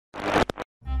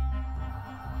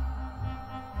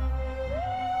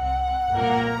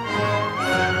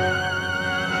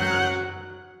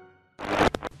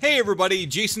Hey everybody,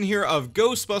 Jason here of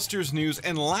Ghostbusters News,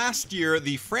 and last year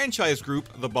the franchise group,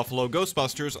 the Buffalo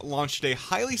Ghostbusters, launched a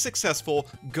highly successful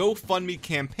GoFundMe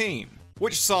campaign,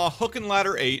 which saw Hook and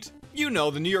Ladder 8, you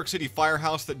know, the New York City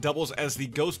firehouse that doubles as the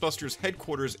Ghostbusters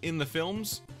headquarters in the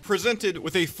films, presented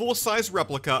with a full-size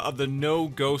replica of the No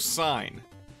Ghost sign.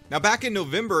 Now back in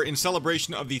November, in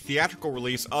celebration of the theatrical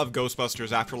release of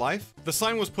Ghostbusters Afterlife, the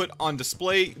sign was put on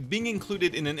display, being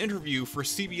included in an interview for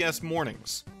CBS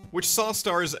Mornings, which saw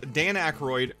stars Dan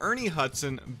Aykroyd, Ernie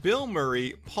Hudson, Bill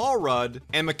Murray, Paul Rudd,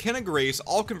 and McKenna Grace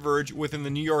all converge within the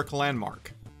New York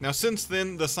landmark. Now since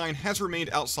then, the sign has remained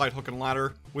outside Hook and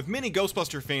Ladder, with many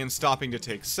Ghostbuster fans stopping to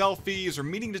take selfies or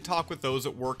meeting to talk with those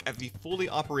at work at the fully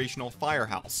operational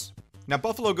firehouse. Now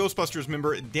Buffalo Ghostbusters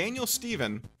member Daniel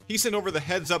Steven, he sent over the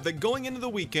heads up that going into the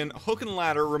weekend, Hook and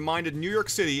Ladder reminded New York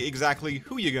City exactly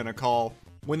who you gonna call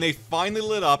when they finally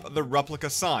lit up the replica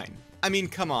sign. I mean,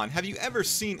 come on, have you ever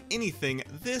seen anything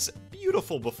this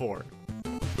beautiful before?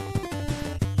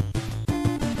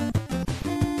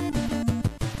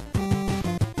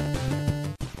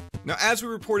 Now, as we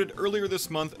reported earlier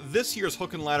this month, this year's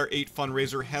Hook and Ladder 8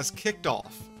 fundraiser has kicked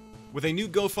off, with a new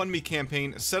GoFundMe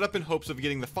campaign set up in hopes of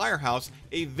getting the firehouse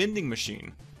a vending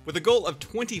machine. With a goal of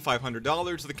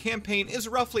 $2,500, the campaign is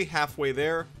roughly halfway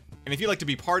there. And if you'd like to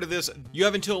be part of this, you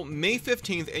have until May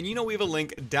 15th, and you know we have a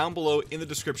link down below in the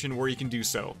description where you can do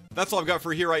so. That's all I've got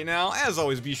for here right now. As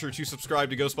always, be sure to subscribe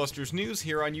to Ghostbusters News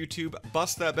here on YouTube,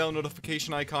 bust that bell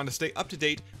notification icon to stay up to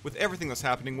date with everything that's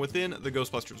happening within the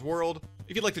Ghostbusters world.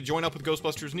 If you'd like to join up with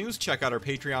Ghostbusters News, check out our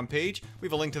Patreon page. We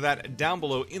have a link to that down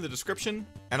below in the description.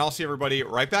 And I'll see everybody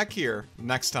right back here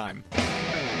next time.